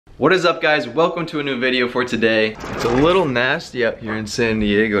What is up, guys? Welcome to a new video for today. It's a little nasty out here in San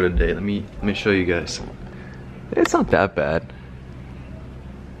Diego today. Let me show you guys. It's not that bad.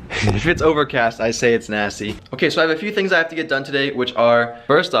 If it's overcast, I say it's nasty. Okay, so I have a few things I have to get done today, which are,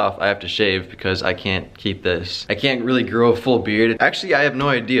 first off, I have to shave because I can't keep this. I can't really grow a full beard. Actually, I have no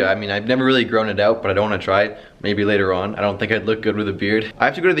idea. I mean, I've never really grown it out, but I don't want to try it. Maybe later on. I don't think I'd look good with a beard. I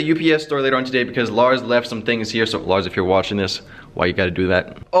have to go to the UPS store later on today because Lars left some things here. So Lars, if you're watching this, why you gotta do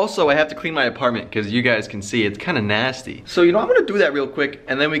that? Also, I have to clean my apartment because you guys can see it's kind of nasty. So, you know, I'm gonna do that real quick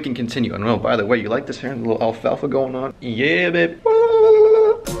and then we can continue. I don't know, by the way, you like this hair? A little alfalfa going on? Yeah, babe.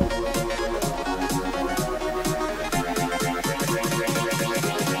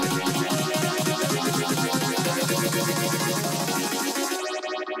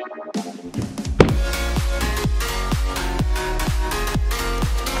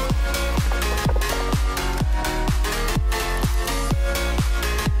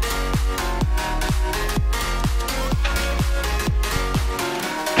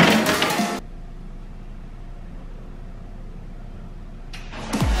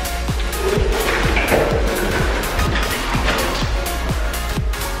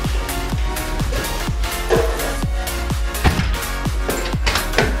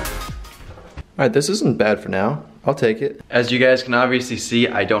 Alright, this isn't bad for now. I'll take it. As you guys can obviously see,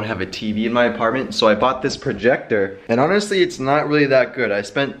 I don't have a TV in my apartment, so I bought this projector. And honestly, it's not really that good. I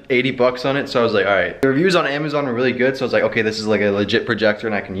spent 80 bucks on it, so I was like, alright. The reviews on Amazon are really good, so I was like, okay, this is like a legit projector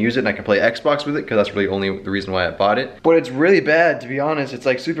and I can use it and I can play Xbox with it, because that's really only the reason why I bought it. But it's really bad, to be honest. It's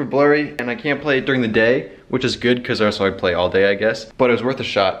like super blurry and I can't play it during the day, which is good because also I play all day, I guess. But it was worth a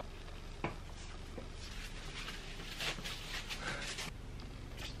shot.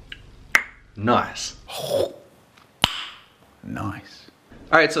 Nice. Nice.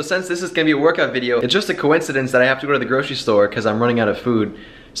 Alright, so since this is gonna be a workout video, it's just a coincidence that I have to go to the grocery store because I'm running out of food.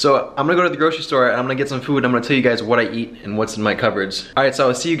 So I'm gonna go to the grocery store and I'm gonna get some food and I'm gonna tell you guys what I eat and what's in my cupboards. Alright, so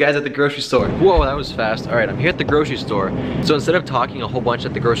I'll see you guys at the grocery store. Whoa, that was fast. Alright, I'm here at the grocery store. So instead of talking a whole bunch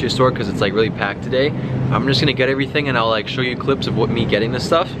at the grocery store because it's like really packed today, I'm just gonna get everything and I'll like show you clips of me getting this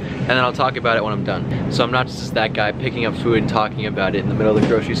stuff and then I'll talk about it when I'm done. So I'm not just that guy picking up food and talking about it in the middle of the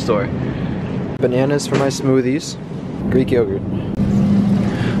grocery store. Bananas for my smoothies. Greek yogurt.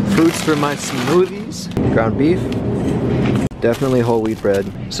 Fruits for my smoothies. Ground beef. Definitely whole wheat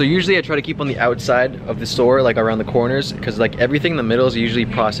bread. So usually I try to keep on the outside of the store, like around the corners, because like everything in the middle is usually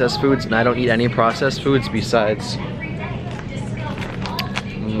processed foods, and I don't eat any processed foods besides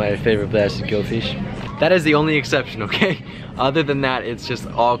my favorite blasted goldfish. That is the only exception, okay? Other than that, it's just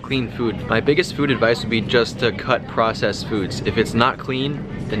all clean food. My biggest food advice would be just to cut processed foods. If it's not clean,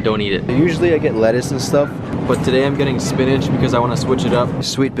 then don't eat it. Usually I get lettuce and stuff, but today I'm getting spinach because I want to switch it up.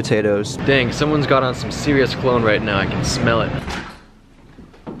 Sweet potatoes. Dang, someone's got on some serious cologne right now. I can smell it.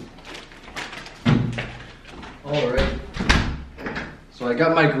 Alright. So I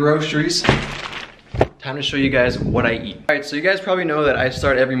got my groceries. Time to show you guys what I eat. Alright, so you guys probably know that I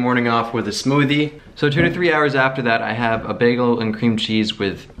start every morning off with a smoothie. So 2 to 3 hours after that, I have a bagel and cream cheese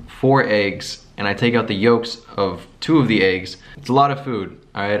with 4 eggs, and I take out the yolks of 2 of the eggs. It's a lot of food,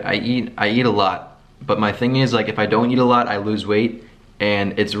 alright? I eat a lot, but my thing is, like, if I don't eat a lot, I lose weight,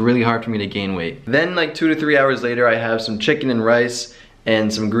 and it's really hard for me to gain weight. Then, like 2 to 3 hours later, I have some chicken and rice,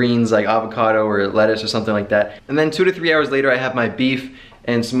 and some greens like avocado or lettuce or something like that. And then 2 to 3 hours later, I have my beef,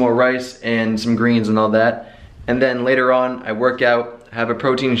 and some more rice and some greens and all that. And then later on, I work out, have a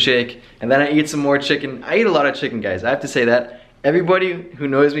protein shake, and then I eat some more chicken. I eat a lot of chicken, guys. I have to say that. Everybody who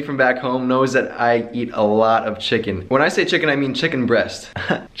knows me from back home knows that I eat a lot of chicken. When I say chicken, I mean chicken breast.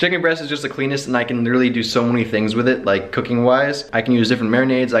 Chicken breast is just the cleanest, and I can literally do so many things with it, like cooking wise. I can use different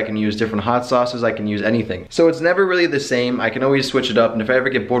marinades, I can use different hot sauces, I can use anything. So it's never really the same. I can always switch it up, and if I ever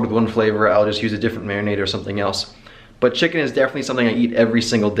get bored with one flavor, I'll just use a different marinade or something else. But chicken is definitely something I eat every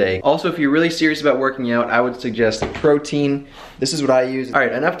single day. Also, if you're really serious about working out, I would suggest protein. This is what I use. All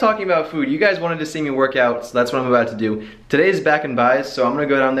right, enough talking about food. You guys wanted to see me work out, so that's what I'm about to do. Today's back and buys, so I'm gonna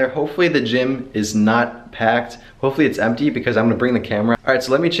go down there. Hopefully the gym is not packed. Hopefully it's empty because I'm gonna bring the camera. All right,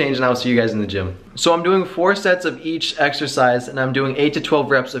 so let me change and I'll see you guys in the gym. So I'm doing 4 sets of each exercise and I'm doing 8 to 12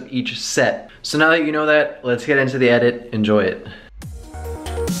 reps of each set. So now that you know that, let's get into the edit. Enjoy it.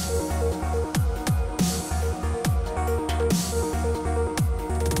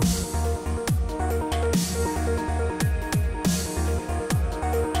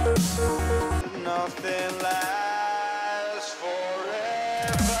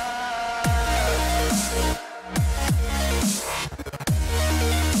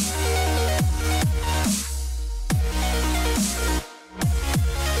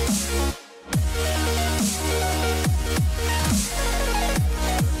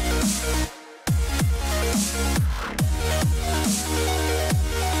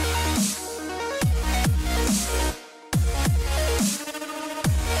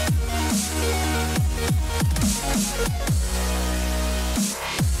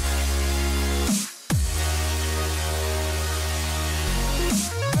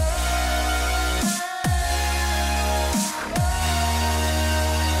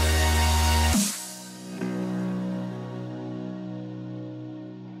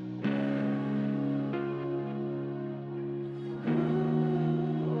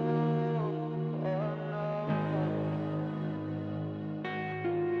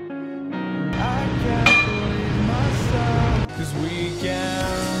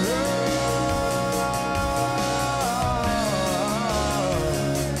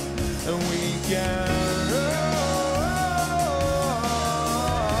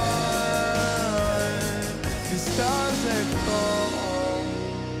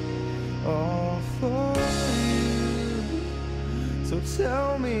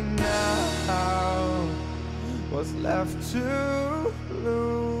 tell me now, what's left to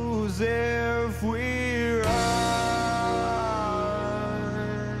lose if we run?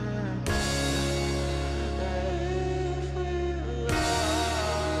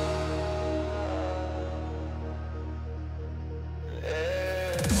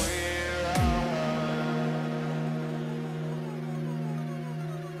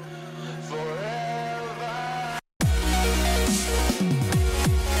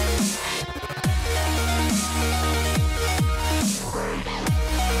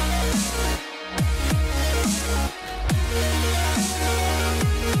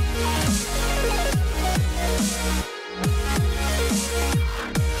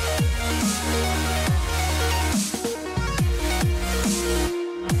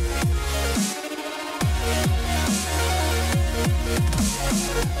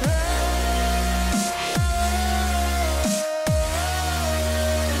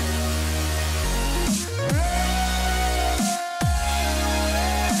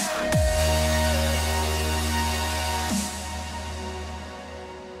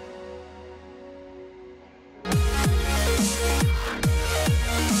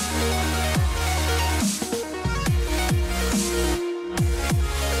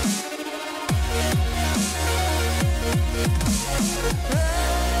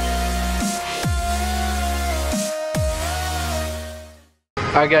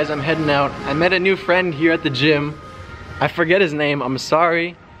 Alright guys, I'm heading out. I met a new friend here at the gym. I forget his name, I'm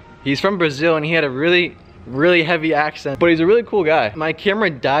sorry. He's from Brazil and he had a really heavy accent, but he's a really cool guy. My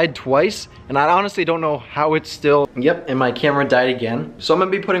camera died twice and I honestly don't know how it's still. Yep, and my camera died again. So I'm gonna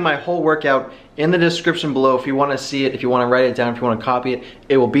be putting my whole workout in the description below if you wanna see it, if you wanna write it down, if you wanna copy it,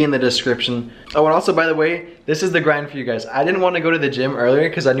 it will be in the description. Oh, and also by the way, this is the grind for you guys. I didn't want to go to the gym earlier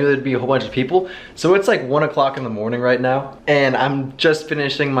because I knew there'd be a whole bunch of people. So it's like 1 o'clock in the morning right now and I'm just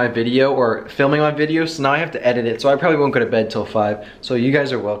finishing my video or filming my video, so now I have to edit it. So I probably won't go to bed till 5. So you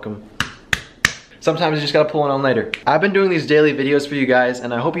guys are welcome. Sometimes you just gotta pull an all-nighter. I've been doing these daily videos for you guys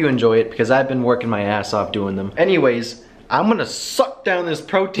and I hope you enjoy it because I've been working my ass off doing them. Anyways, I'm gonna suck down this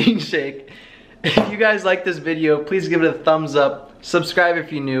protein shake. If you guys like this video, please give it a thumbs up, subscribe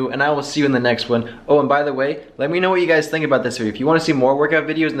if you're new, and I will see you in the next one. Oh, and by the way, let me know what you guys think about this video. If you wanna see more workout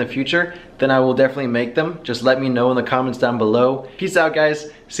videos in the future, then I will definitely make them. Just let me know in the comments down below. Peace out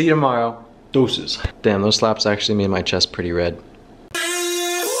guys, see you tomorrow. Deuces. Damn, those slaps actually made my chest pretty red.